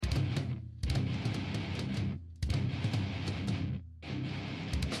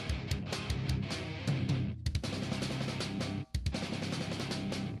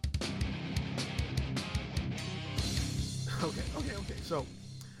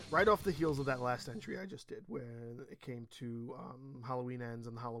right off the heels of that last entry I just did, where it came to Halloween Ends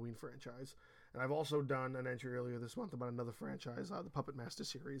and the Halloween franchise. And I've also done an entry earlier this month about another franchise, the Puppet Master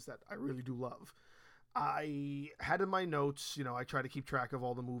series, that I really do love. I had in my notes, I try to keep track of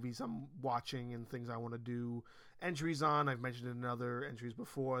all the movies I'm watching and things I want to do entries on. I've mentioned in other entries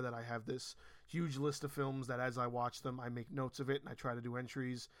before that I have this huge list of films that as I watch them, I make notes of it and I try to do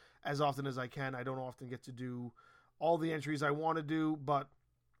entries as often as I can. I don't often get to do all the entries I want to do, but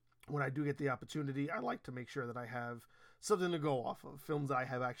when I do get the opportunity, I like to make sure that I have something to go off of, films that I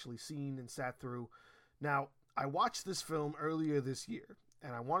have actually seen and sat through. Now, I watched this film earlier this year,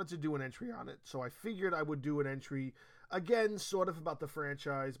 and I wanted to do an entry on it, so I figured I would do an entry, again, sort of about the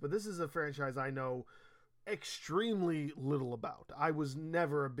franchise, but this is a franchise I know extremely little about. I was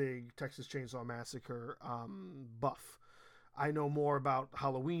never a big Texas Chainsaw Massacre buff. I know more about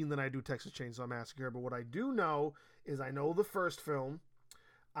Halloween than I do Texas Chainsaw Massacre, but what I do know is I know the first film.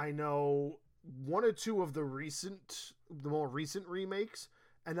 I know one or two of the more recent remakes,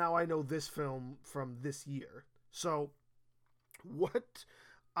 and now I know this film from this year. So what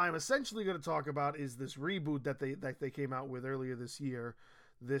I'm essentially going to talk about is this reboot that they came out with earlier this year.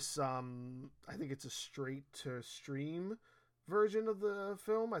 This I think it's a straight to stream version of the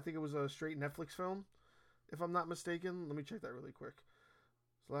film. I think it was a straight Netflix film, if I'm not mistaken. Let me check that really quick.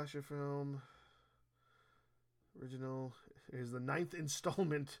 Slasher film. Original is the 9th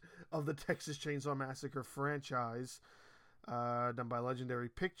installment of the Texas Chainsaw Massacre franchise, done by Legendary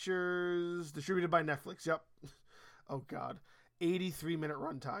Pictures, distributed by Netflix. Yep. Oh God, 83-minute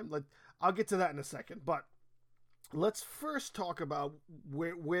runtime. I'll get to that in a second, but let's first talk about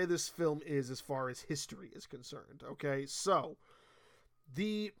where this film is as far as history is concerned. Okay, so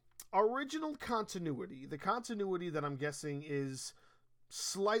the original continuity, the continuity that I'm guessing is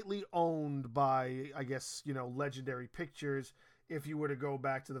slightly owned by, I guess, Legendary Pictures. If you were to go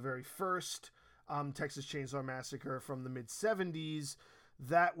back to the very first Texas Chainsaw Massacre from the mid-70s,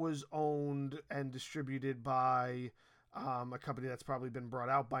 that was owned and distributed by a company that's probably been brought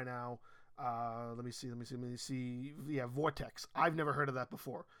out by now. Let me see. Yeah, Vortex. I've never heard of that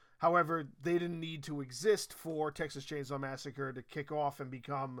before. However, they didn't need to exist for Texas Chainsaw Massacre to kick off and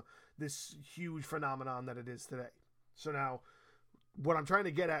become this huge phenomenon that it is today. So now, what I'm trying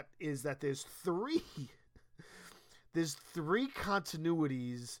to get at is that there's three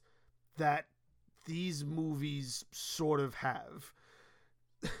continuities that these movies sort of have.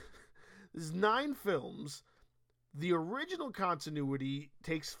 There's 9 films. The original continuity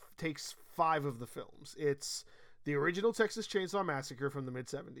takes 5 of the films. It's the original Texas Chainsaw Massacre from the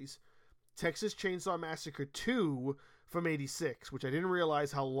mid-70s, Texas Chainsaw Massacre 2 from 86, which I didn't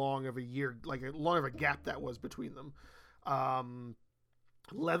realize how long of a gap that was between them.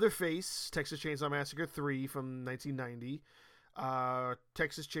 Leatherface, Texas Chainsaw Massacre 3 from 1990,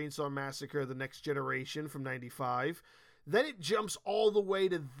 Texas Chainsaw Massacre The Next Generation from 95. Then it jumps all the way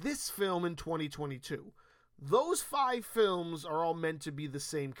to this film in 2022. Those 5 films are all meant to be the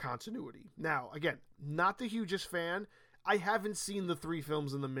same continuity. Now, again, not the hugest fan. I haven't seen the 3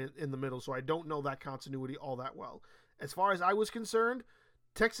 films in the middle, so I don't know that continuity all that well. As far as I was concerned,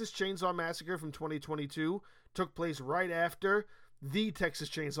 Texas Chainsaw Massacre from 2022 took place right after the Texas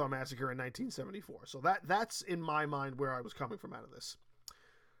Chainsaw Massacre in 1974. So that's in my mind where I was coming from out of this.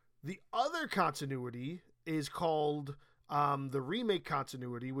 The other continuity is called the remake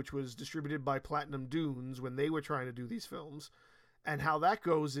continuity, which was distributed by Platinum Dunes when they were trying to do these films. And how that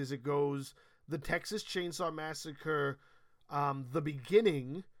goes is it goes the Texas Chainsaw Massacre, the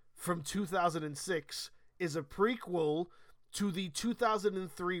beginning from 2006 is a prequel to the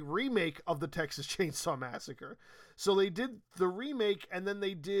 2003 remake of the Texas Chainsaw Massacre. So they did the remake and then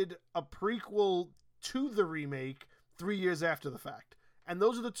they did a prequel to the remake 3 years after the fact. And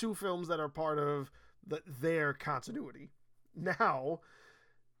those are the 2 films that are part of their continuity. Now,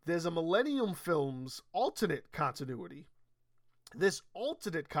 there's a Millennium Films alternate continuity. This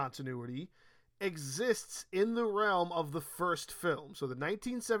alternate continuity exists in the realm of the first film. So the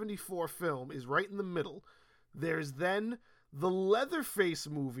 1974 film is right in the middle. There's then the Leatherface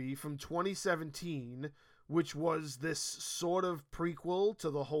movie from 2017, which was this sort of prequel to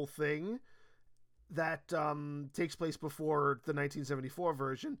the whole thing that takes place before the 1974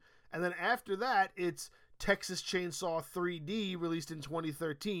 version. And then after that, it's Texas Chainsaw 3D, released in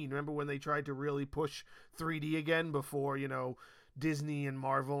 2013. Remember when they tried to really push 3D again before, Disney and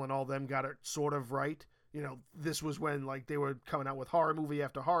Marvel and all them got it sort of right? This was when they were coming out with horror movie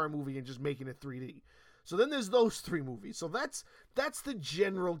after horror movie and just making it 3D. So then there's those 3 movies. So that's the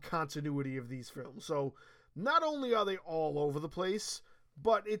general continuity of these films. So not only are they all over the place,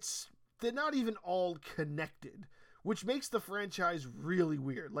 but they're not even all connected, which makes the franchise really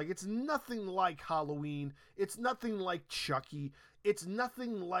weird. Like, it's nothing like Halloween. It's nothing like Chucky. It's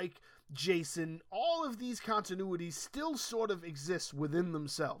nothing like Jason. All of these continuities still sort of exist within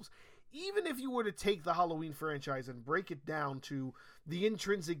themselves. Even if you were to take the Halloween franchise and break it down to the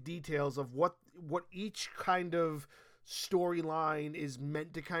intrinsic details of what each kind of storyline is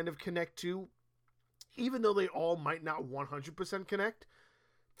meant to kind of connect to, even though they all might not 100% connect,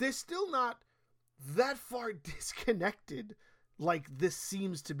 they're still not that far disconnected like this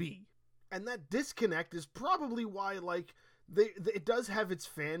seems to be. And that disconnect is probably why, like, it does have its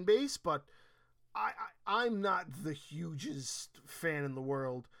fan base, but I'm not the hugest fan in the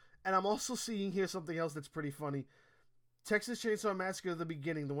world. And I'm also seeing here something else that's pretty funny. Texas Chainsaw Massacre at the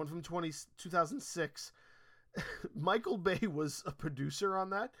beginning, the one from 2006, Michael Bay was a producer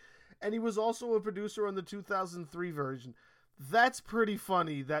on that, and he was also a producer on the 2003 version. That's pretty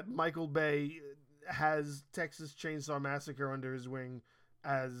funny that Michael Bay has Texas Chainsaw Massacre under his wing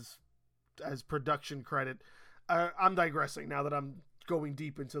as production credit. I'm digressing now that I'm going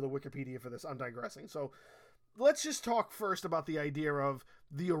deep into the Wikipedia for this. I'm digressing. So let's just talk first about the idea of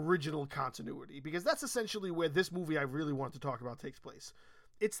the original continuity, because that's essentially where this movie I really want to talk about takes place.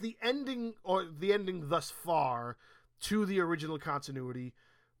 It's the ending, or the ending thus far, to the original continuity,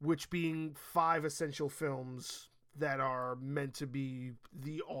 which being 5 essential films that are meant to be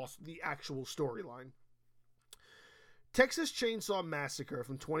the actual storyline. Texas Chainsaw Massacre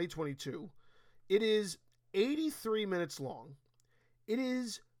from 2022. It is 83 minutes long. It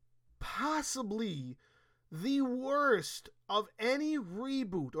is possibly the worst of any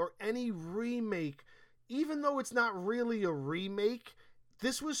reboot or any remake. Even though it's not really a remake,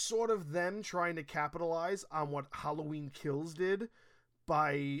 this was sort of them trying to capitalize on what Halloween Kills did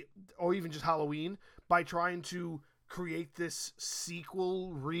or even just Halloween, by trying to create this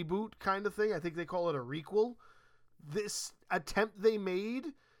sequel reboot kind of thing. I think they call it a requel. This attempt they made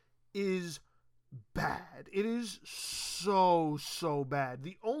is bad. It is so bad.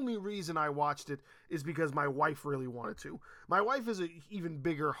 The only reason I watched it is because my wife really wanted to. My wife is an even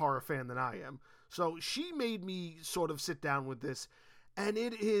bigger horror fan than I am. So she made me sort of sit down with this, and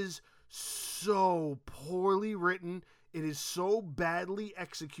it is so poorly written. It is so badly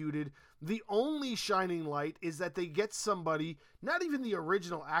executed. The only shining light is that they get somebody, not even the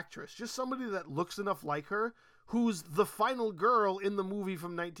original actress, just somebody that looks enough like her, who's the final girl in the movie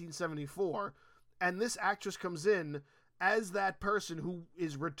from 1974. And this actress comes in as that person who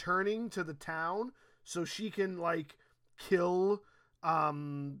is returning to the town so she can, like, kill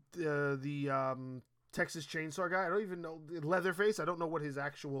the Texas Chainsaw guy. I don't even know. Leatherface. I don't know what his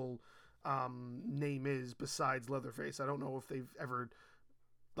actual name is besides Leatherface. I don't know if they've ever,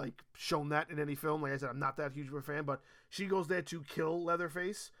 like, shown that in any film. Like I said, I'm not that huge of a fan, but she goes there to kill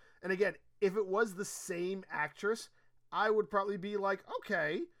Leatherface. And again, if it was the same actress, I would probably be like,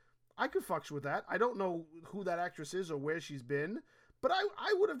 okay, I could fucks with that. I don't know who that actress is or where she's been, but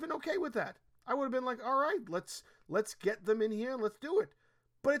I would have been okay with that. I would have been like, all right, let's get them in here and let's do it.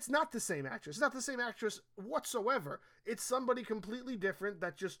 But it's not the same actress. It's not the same actress whatsoever. It's somebody completely different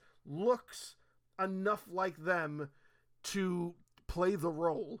that just looks enough like them to play the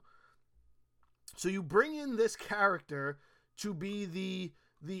role. So you bring in this character to be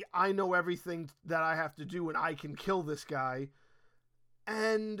the I know everything that I have to do and I can kill this guy,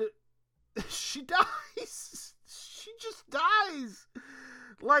 and she dies. She just dies.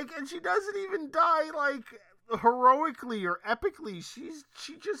 Like, and she doesn't even die, like, heroically or epically.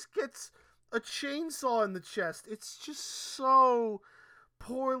 She just gets a chainsaw in the chest. It's just so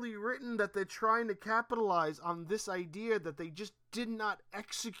poorly written that they're trying to capitalize on this idea that they just did not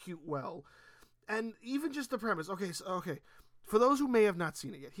execute well. And even just the premise. Okay. For those who may have not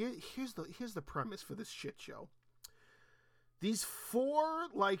seen it yet, here's the premise for this shit show. These 4,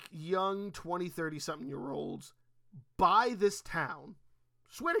 like, young 20, 30-something-year-olds buy this town.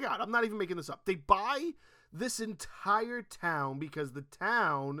 Swear to God, I'm not even making this up. They buy this entire town because the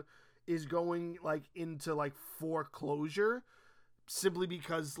town is going, like, into, like, foreclosure simply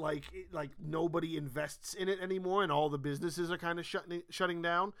because, like nobody invests in it anymore and all the businesses are kind of shutting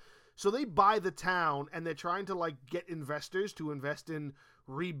down. So they buy the town and they're trying to, like, get investors to invest in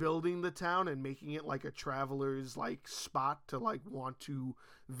rebuilding the town and making it like a traveler's, like, spot to, like, want to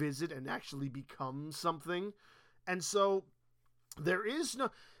visit and actually become something. And so there is no,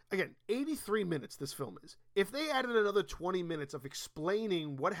 again, 83 minutes this film is. If they added another 20 minutes of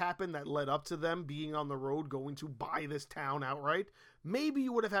explaining what happened that led up to them being on the road going to buy this town outright, maybe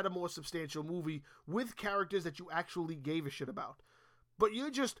you would have had a more substantial movie with characters that you actually gave a shit about. But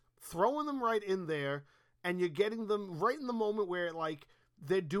you're just throwing them right in there, and you're getting them right in the moment where, like,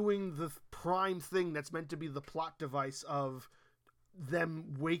 they're doing the prime thing that's meant to be the plot device of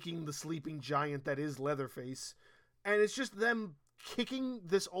them waking the sleeping giant that is Leatherface. And it's just them kicking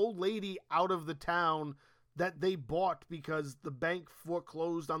this old lady out of the town that they bought because the bank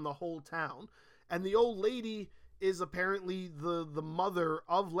foreclosed on the whole town. And the old lady is apparently the mother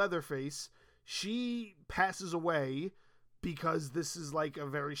of Leatherface. She passes away because this is like a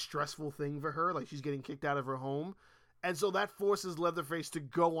very stressful thing for her. Like, she's getting kicked out of her home. And so that forces Leatherface to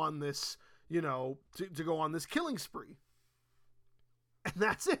go on this, to go on this killing spree. And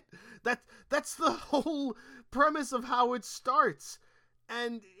that's it. That's the whole premise of how it starts.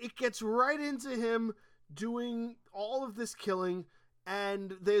 And it gets right into him doing all of this killing.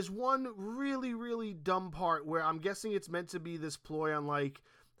 And there's one really, really dumb part where I'm guessing it's meant to be this ploy on, like,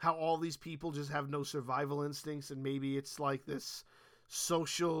 how all these people just have no survival instincts, and maybe it's like this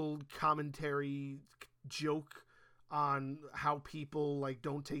social commentary joke on how people, like,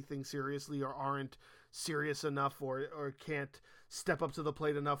 don't take things seriously or aren't serious enough or can't step up to the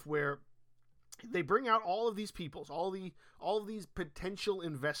plate enough, where they bring out all of these people, all of these potential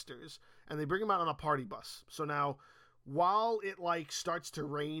investors, and they bring them out on a party bus. So now, while it, like, starts to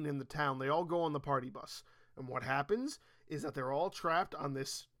rain in the town, they all go on the party bus. And what happens is that they're all trapped on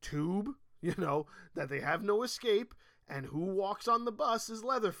this tube, that they have no escape, and who walks on the bus is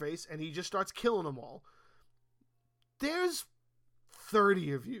Leatherface, and he just starts killing them all. There's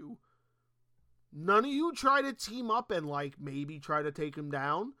 30 of you. None of you try to team up and, like, maybe try to take him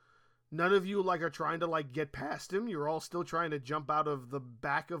down. None of you, like, are trying to, like, get past him. You're all still trying to jump out of the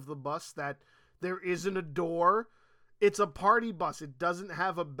back of the bus that there isn't a door. It's a party bus. It doesn't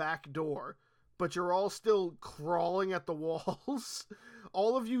have a back door. But you're all still crawling at the walls.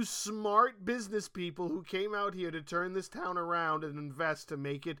 All of you smart business people who came out here to turn this town around and invest to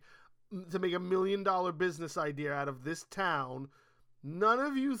make a $1 million business idea out of this town. None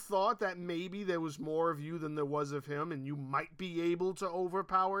of you thought that maybe there was more of you than there was of him, and you might be able to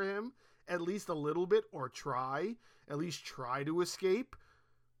overpower him at least a little bit, or at least try to escape.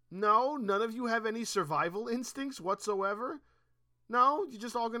 No, none of you have any survival instincts whatsoever. No, you're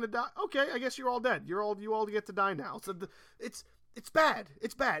just all gonna die. Okay, I guess you're all dead. You all get to die now. So it's bad.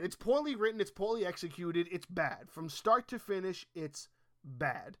 It's bad. It's poorly written. It's poorly executed. It's bad. From start to finish, it's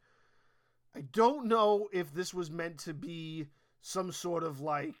bad. I don't know if this was meant to be some sort of,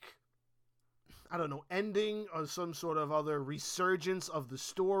 like, I don't know, ending or some sort of other resurgence of the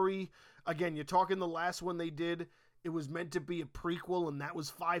story. Again, you're talking the last one they did. It was meant to be a prequel, and that was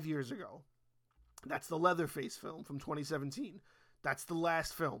 5 years ago. That's the Leatherface film from 2017. That's the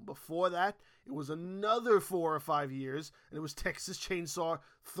last film. Before that, it was another 4 or 5 years, and it was Texas Chainsaw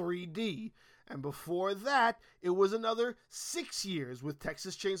 3D. And before that, it was another 6 years with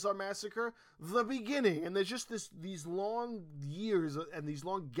Texas Chainsaw Massacre, The Beginning. And there's just these long years and these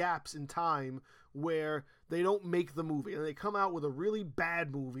long gaps in time where they don't make the movie. And they come out with a really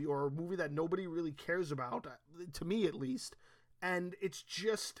bad movie, or a movie that nobody really cares about, to me at least. And it's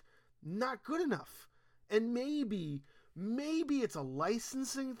just not good enough. And maybe it's a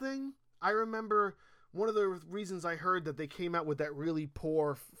licensing thing. I remember one of the reasons I heard that they came out with that really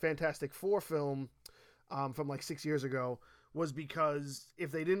poor Fantastic Four film from like 6 years ago was because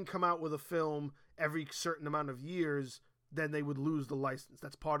if they didn't come out with a film every certain amount of years, then they would lose the license.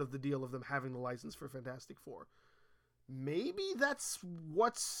 That's part of the deal of them having the license for Fantastic Four. Maybe that's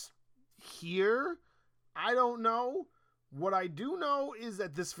what's here. I don't know. What I do know is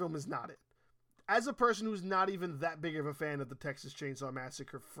that this film is not it. As a person who's not even that big of a fan of the Texas Chainsaw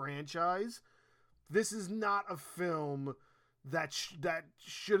Massacre franchise, this is not a film that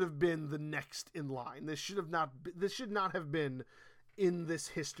should have been the next in line. This should not have been in this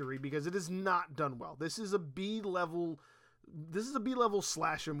history, because it is not done well. This is a B-level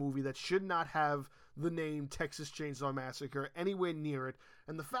slasher movie that should not have the name Texas Chainsaw Massacre anywhere near it.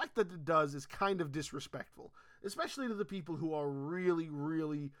 And the fact that it does is kind of disrespectful, especially to the people who are really,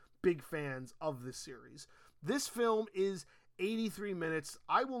 really big fans of this series. This film is 83 minutes.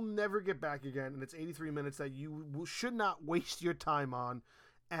 I will never get back again, and it's 83 minutes that you should not waste your time on,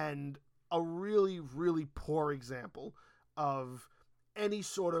 and a really, really poor example of any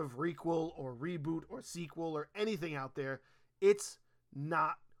sort of requel or reboot or sequel or anything out there. It's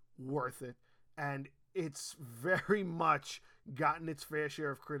not worth it, and it's very much gotten its fair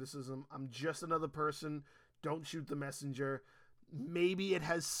share of criticism. I'm just another person. Don't shoot the messenger. Maybe it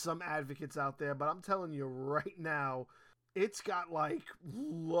has some advocates out there, but I'm telling you right now, it's got like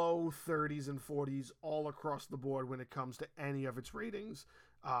low 30s and 40s all across the board when it comes to any of its ratings.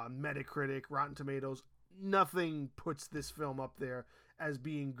 Metacritic, Rotten Tomatoes, nothing puts this film up there as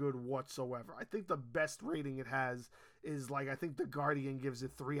being good whatsoever. I think the best rating it has is like, I think The Guardian gives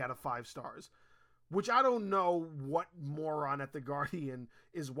it 3 out of 5 stars. Which I don't know what moron at The Guardian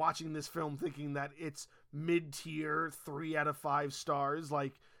is watching this film thinking that it's mid-tier 3 out of 5 stars.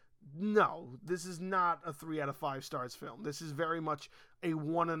 Like, no, this is not a 3 out of 5 stars film. This is very much a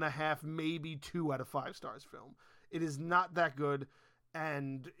 1.5, maybe 2 out of 5 stars film. It is not that good,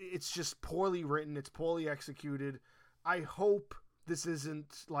 and it's just poorly written. It's poorly executed. I hope this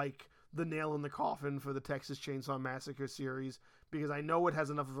isn't like the nail in the coffin for the Texas Chainsaw Massacre series, because I know it has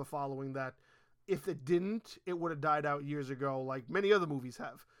enough of a following that if it didn't, it would have died out years ago, like many other movies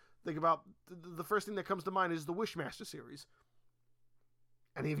have. Think about the first thing that comes to mind is the Wishmaster series.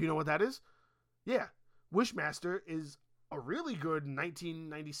 Any of you know what that is? Yeah, Wishmaster is a really good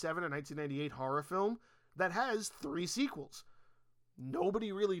 1997 or 1998 horror film that has 3 sequels.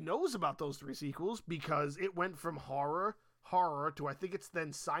 Nobody really knows about those 3 sequels because it went from horror to, I think it's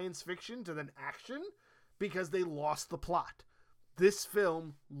then science fiction to then action, because they lost the plot. This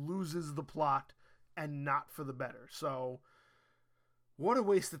film loses the plot, and not for the better. So, what a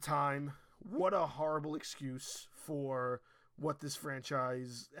waste of time. What a horrible excuse for what this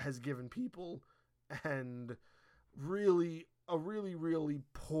franchise has given people. And really, a really, really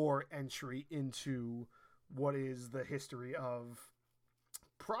poor entry into what is the history of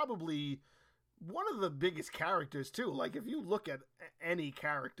probably one of the biggest characters, too. Like, if you look at any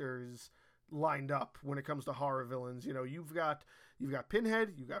characters lined up when it comes to horror villains, you know, you've got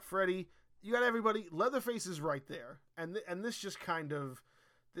Pinhead, you've got Freddy, you got everybody. Leatherface is right there, and this just kind of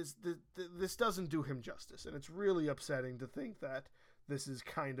this doesn't do him justice, and it's really upsetting to think that this is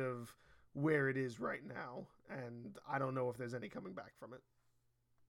kind of where it is right now, and I don't know if there's any coming back from it.